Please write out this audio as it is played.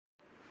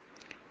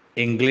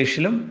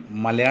ഇംഗ്ലീഷിലും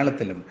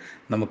മലയാളത്തിലും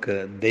നമുക്ക്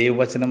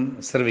ദൈവവചനം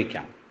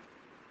ശ്രവിക്കാം.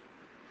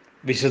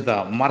 വിശുദ്ധ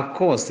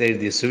മർക്കോസ്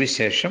എഴുതിയ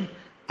സുവിശേഷം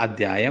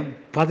അധ്യായം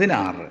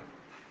 16.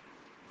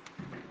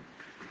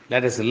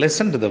 Let us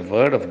listen to the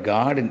word of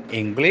God in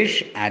English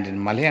and in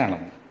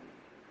Malayalam.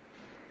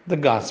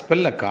 The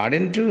Gospel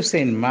according to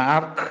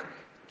St.Mark,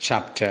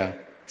 chapter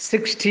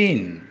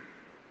 16.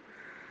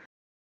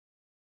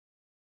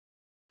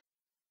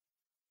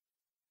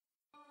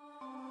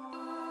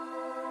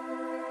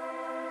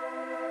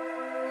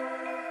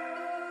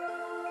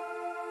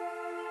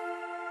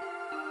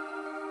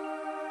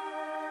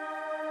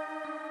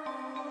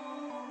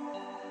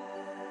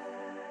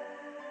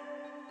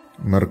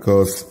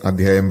 മർക്കോസ്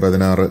അധ്യായം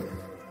 16.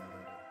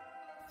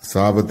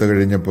 സാബത്ത്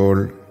കഴിഞ്ഞപ്പോൾ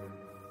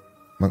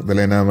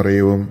മഗ്ദലേന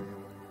മറിയവും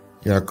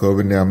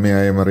യാക്കോബിന്റെ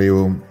അമ്മയായ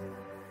മറിയവും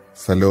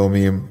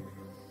സലോമിയും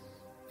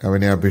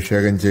അവനെ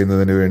അഭിഷേകം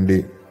ചെയ്യുന്നതിനു വേണ്ടി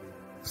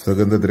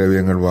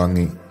സുഗന്ധദ്രവ്യങ്ങൾ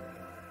വാങ്ങി.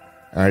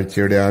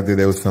 ആഴ്ചയുടെ ആദ്യ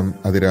ദിവസം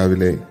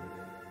അതിരാവിലെ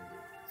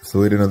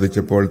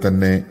സൂര്യനുദിച്ചപ്പോൾ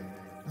തന്നെ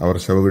അവർ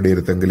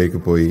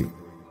ശവകുടീരത്തെങ്കിലേക്ക് പോയി.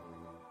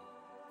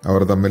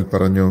 അവർ തമ്മിൽ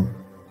പറഞ്ഞു,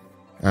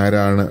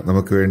 ആരാണ്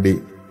നമുക്ക് വേണ്ടി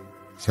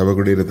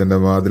ശവകുടീരത്തിന്റെ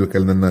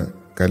വാതിൽക്കൽ നിന്ന്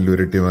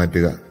കല്ലുരുട്ടി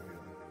മാറ്റുക?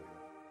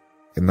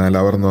 എന്നാൽ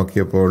അവർ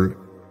നോക്കിയപ്പോൾ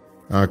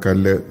ആ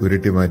കല്ല്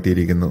ഉരുട്ടി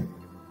മാറ്റിയിരിക്കുന്നു.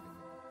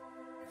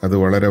 അത്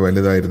വളരെ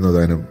വലുതായിരുന്നു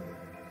താനും.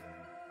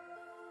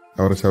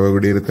 അവർ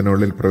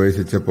ശവകുടീരത്തിനുള്ളിൽ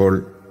പ്രവേശിച്ചപ്പോൾ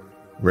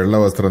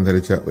വെള്ളവസ്ത്രം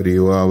ധരിച്ച ഒരു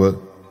യുവാവ്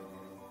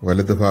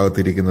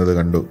വലതുഭാഗത്തിരിക്കുന്നത്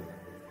കണ്ടു.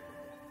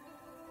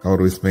 അവർ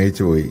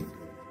വിസ്മയിച്ചുപോയി.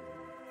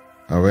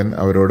 അവൻ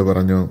അവരോട്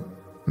പറഞ്ഞു,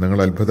 നിങ്ങൾ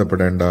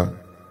അത്ഭുതപ്പെടേണ്ട.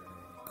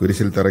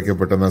 കുരിശിൽ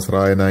തറയ്ക്കപ്പെട്ട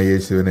നസ്രായനായ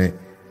യേശുവിനെ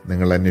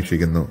നിങ്ങൾ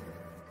അന്വേഷിക്കുന്നു.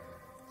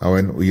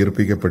 അവൻ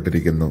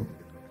ഉയിർപ്പിക്കപ്പെട്ടിരിക്കുന്നു.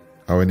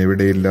 അവൻ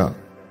ഇവിടെയില്ല.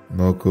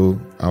 നോക്കൂ,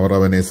 അവർ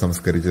അവനെ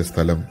സംസ്കരിച്ച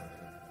സ്ഥലം.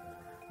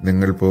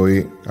 നിങ്ങൾ പോയി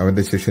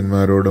അവന്റെ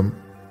ശിഷ്യന്മാരോടും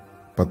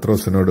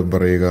പത്രോസിനോടും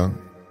പറയുക,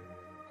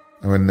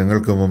 അവൻ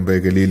നിങ്ങൾക്ക് മുമ്പേ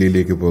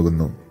ഗലീലയിലേക്ക്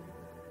പോകുന്നു.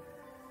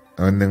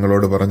 അവൻ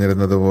നിങ്ങളോട്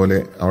പറഞ്ഞിരുന്നതുപോലെ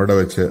അവിടെ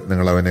വെച്ച്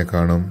നിങ്ങൾ അവനെ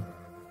കാണും.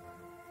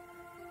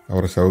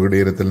 അവർ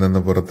ശവകുടീരത്തിൽ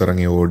നിന്ന്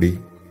പുറത്തിറങ്ങി ഓടി.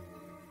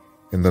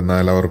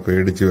 എന്തെന്നാൽ അവർ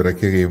പേടിച്ചു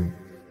വിറയ്ക്കുകയും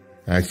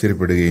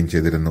ആശ്ചര്യപ്പെടുകയും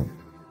ചെയ്തിരുന്നു.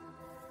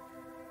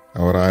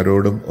 അവർ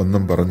ആരോടും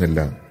ഒന്നും പറഞ്ഞില്ല.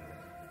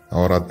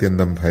 അവർ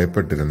അത്യന്തം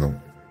ഭയപ്പെട്ടിരുന്നു.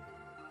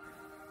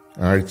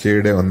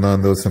 ആഴ്ചയുടെ 1-ാം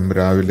ദിവസം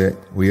രാവിലെ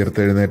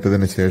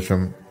ഉയർത്തെഴുന്നേറ്റതിനു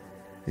ശേഷം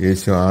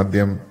യേശു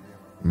ആദ്യം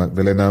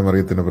മഗ്ദലേന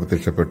മറിയത്തിന്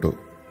പ്രത്യക്ഷപ്പെട്ടു.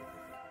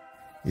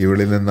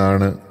 ഇവളിൽ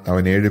നിന്നാണ്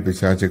അവൻ 7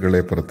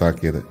 പിശാചുക്കളെ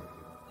പുറത്താക്കിയത്.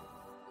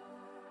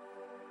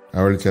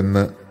 അവൾ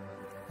ചെന്ന്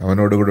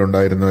അവനോടുകൂടെ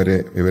ഉണ്ടായിരുന്നവരെ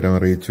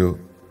വിവരമറിയിച്ചു.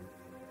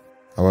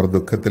 അവർ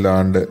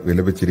ദുഃഖത്തിലാണ്ട്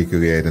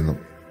വിലപിച്ചിരിക്കുകയായിരുന്നു.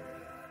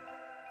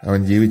 അവൻ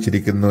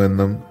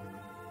ജീവിച്ചിരിക്കുന്നുവെന്നും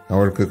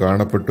അവൾക്ക്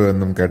കാണപ്പെട്ടു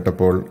എന്നും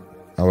കേട്ടപ്പോൾ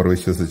അവർ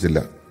വിശ്വസിച്ചില്ല.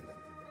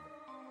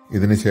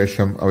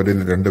 ഇതിനുശേഷം അവരിൽ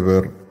 2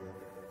 പേർ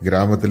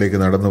ഗ്രാമത്തിലേക്ക്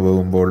നടന്നു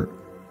പോകുമ്പോൾ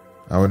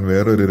അവൻ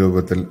വേറൊരു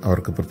രൂപത്തിൽ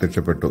അവർക്ക്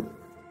പ്രത്യക്ഷപ്പെട്ടു.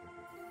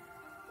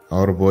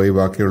 അവർ പോയി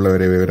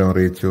ബാക്കിയുള്ളവരെ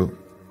വിവരമറിയിച്ചു.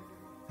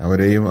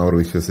 അവരെയും അവർ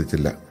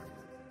വിശ്വസിച്ചില്ല.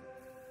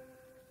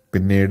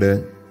 പിന്നീട്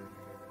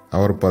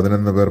അവർ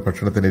 11 പേർ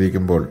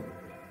ഭക്ഷണത്തിനിരിക്കുമ്പോൾ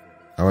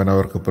അവൻ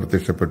അവർക്ക്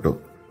പ്രത്യക്ഷപ്പെട്ടു.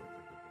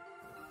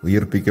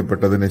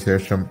 ഉയിർപ്പിക്കപ്പെട്ടതിന്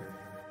ശേഷം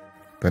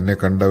തന്നെ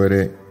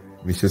കണ്ടവരെ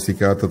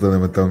വിശ്വസിക്കാത്തത്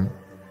നിമിത്തം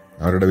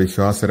അവരുടെ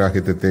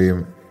വിശ്വാസരാഹിത്യത്തെയും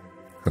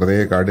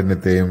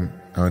ഹൃദയകാഠിന്യത്തെയും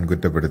അവൻ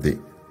കുറ്റപ്പെടുത്തി.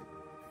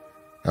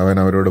 അവൻ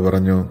അവരോട്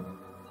പറഞ്ഞു,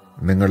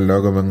 നിങ്ങൾ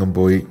ലോകമെങ്ങും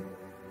പോയി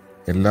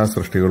എല്ലാ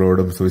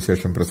സൃഷ്ടികളോടും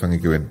സുവിശേഷം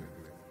പ്രസംഗിക്കുവൻ.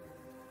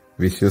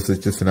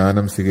 വിശ്വസിച്ച്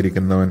സ്നാനം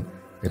സ്വീകരിക്കുന്നവൻ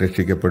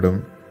രക്ഷിക്കപ്പെടും,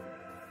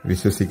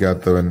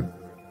 വിശ്വസിക്കാത്തവൻ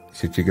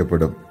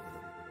ശിക്ഷിക്കപ്പെടും.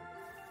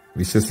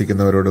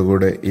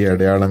 വിശ്വസിക്കുന്നവരോടുകൂടെ ഈ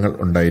അടയാളങ്ങൾ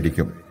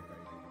ഉണ്ടായിരിക്കും.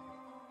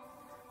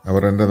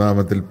 അവർ എൻ്റെ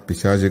നാമത്തിൽ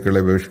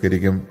പിശാചുക്കളെ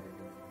ബഹിഷ്കരിക്കും,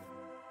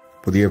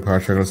 പുതിയ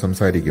ഭാഷകൾ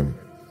സംസാരിക്കും.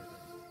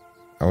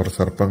 അവർ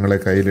സർപ്പങ്ങളെ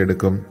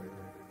കയ്യിലെടുക്കും.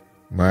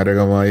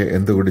 മാരകമായ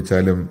എന്തു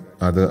കുടിച്ചാലും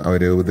അത്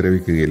അവരെ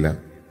ഉപദ്രവിക്കുകയില്ല.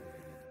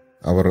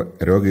 അവർ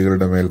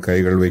രോഗികളുടെ മേൽ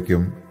കൈകൾ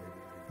വയ്ക്കും.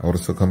 അവർ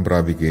സുഖം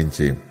പ്രാപിക്കുകയും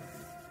ചെയ്യും.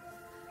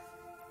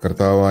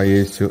 കർത്താവായ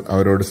യേശു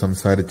അവരോട്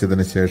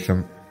സംസാരിച്ചതിന് ശേഷം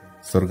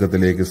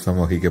സ്വർഗത്തിലേക്ക്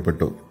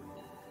സമൂഹിക്കപ്പെട്ടു.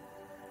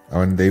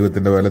 അവൻ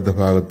ദൈവത്തിന്റെ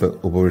വലതുഭാഗത്ത്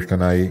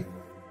ഉപവിഷ്ടനായി.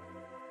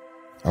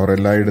 അവർ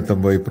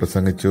എല്ലായിടത്തും പോയി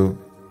പ്രസംഗിച്ചു.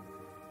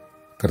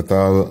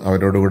 കർത്താവ്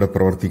അവരോടുകൂടെ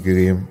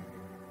പ്രവർത്തിക്കുകയും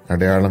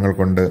അടയാളങ്ങൾ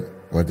കൊണ്ട്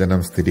വചനം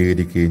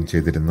സ്ഥിരീകരിക്കുകയും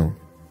ചെയ്തിരുന്നു.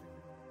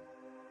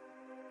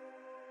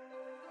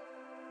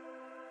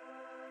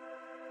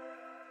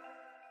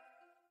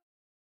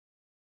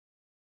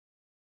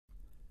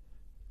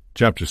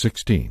 Chapter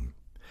 16.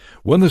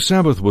 When the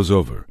Sabbath was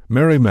over,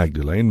 Mary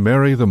Magdalene,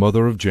 Mary the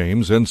mother of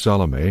James, and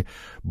Salome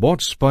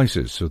bought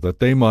spices so that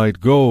they might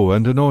go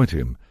and anoint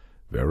him.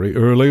 Very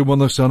early,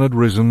 when the sun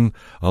had risen,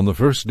 on the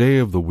first day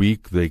of the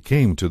week, they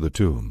came to the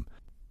tomb.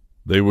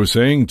 They were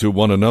saying to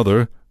one another,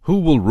 Who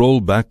will roll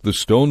back the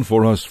stone for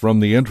us from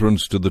the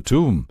entrance to the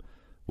tomb?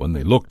 When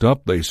they looked up,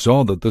 they saw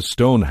that the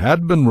stone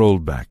had been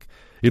rolled back.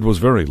 It was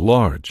very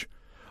large.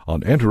 On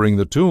entering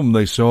the tomb,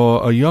 they saw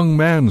a young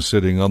man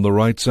sitting on the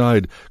right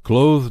side,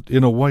 clothed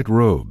in a white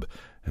robe,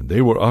 and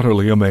they were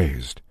utterly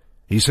amazed.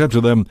 He said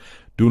to them,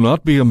 Do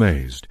not be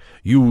amazed.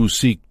 You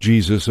seek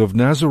Jesus of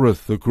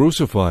Nazareth, the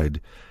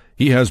crucified.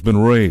 He has been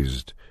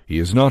raised. He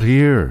is not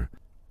here.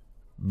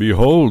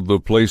 Behold the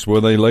place where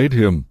they laid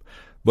him.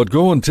 But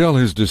go and tell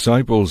his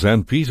disciples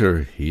and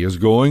Peter, he is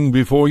going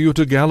before you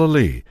to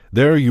Galilee.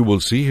 There you will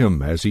see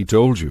him, as he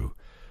told you.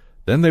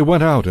 Then they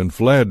went out and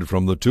fled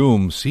from the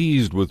tomb,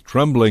 seized with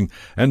trembling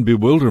and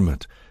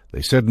bewilderment.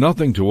 They said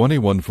nothing to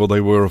anyone, for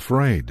they were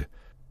afraid.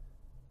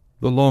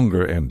 The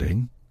longer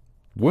ending.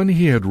 When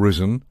he had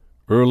risen,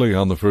 early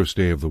on the first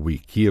day of the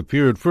week, he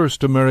appeared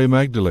first to Mary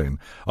Magdalene,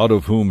 out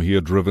of whom he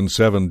had driven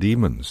 7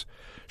 demons.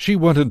 She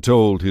went and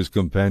told his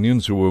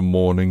companions, who were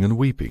mourning and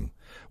weeping.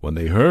 When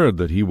they heard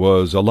that he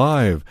was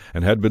alive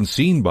and had been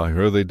seen by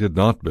her, they did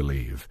not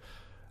believe.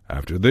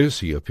 After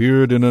this he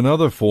appeared in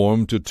another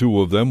form to 2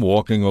 of them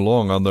walking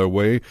along on their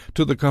way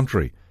to the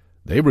country.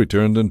 They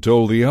returned and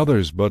told the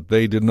others, but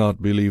they did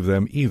not believe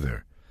them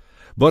either.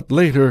 But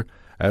later,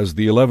 as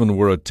the 11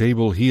 were at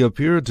table, he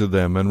appeared to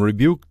them and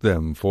rebuked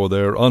them for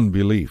their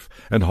unbelief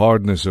and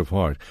hardness of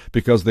heart,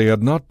 because they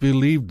had not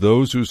believed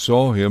those who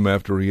saw him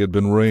after he had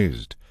been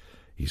raised.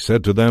 He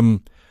said to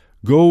them,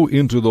 Go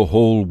into the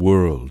whole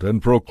world and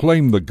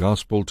proclaim the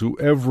gospel to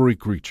every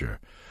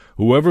creature.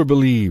 Whoever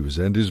believes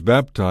and is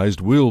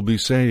baptized will be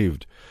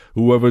saved.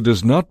 Whoever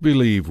does not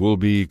believe will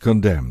be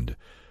condemned.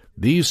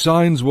 These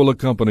signs will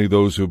accompany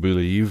those who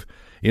believe.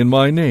 In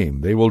my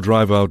name they will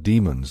drive out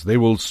demons. They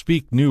will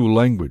speak new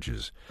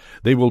languages.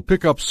 They will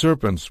pick up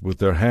serpents with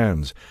their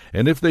hands,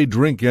 and if they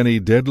drink any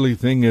deadly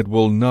thing, it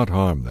will not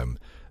harm them.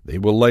 They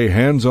will lay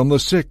hands on the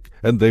sick,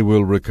 and they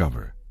will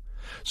recover.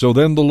 So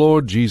then the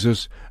Lord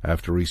Jesus,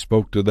 after he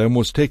spoke to them,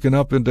 was taken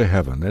up into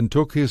heaven, and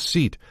took his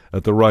seat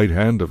at the right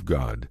hand of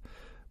God.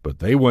 But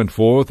they went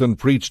forth and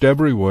preached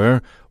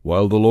everywhere,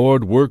 while the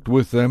Lord worked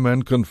with them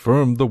and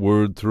confirmed the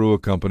word through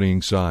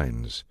accompanying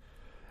signs.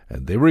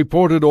 And they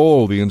reported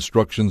all the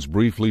instructions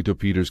briefly to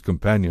Peter's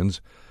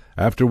companions.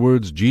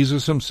 Afterwards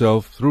Jesus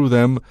himself, through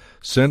them,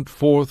 sent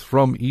forth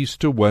from east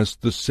to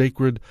west the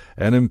sacred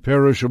and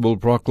imperishable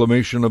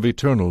proclamation of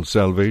eternal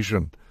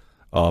salvation.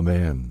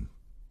 Amen.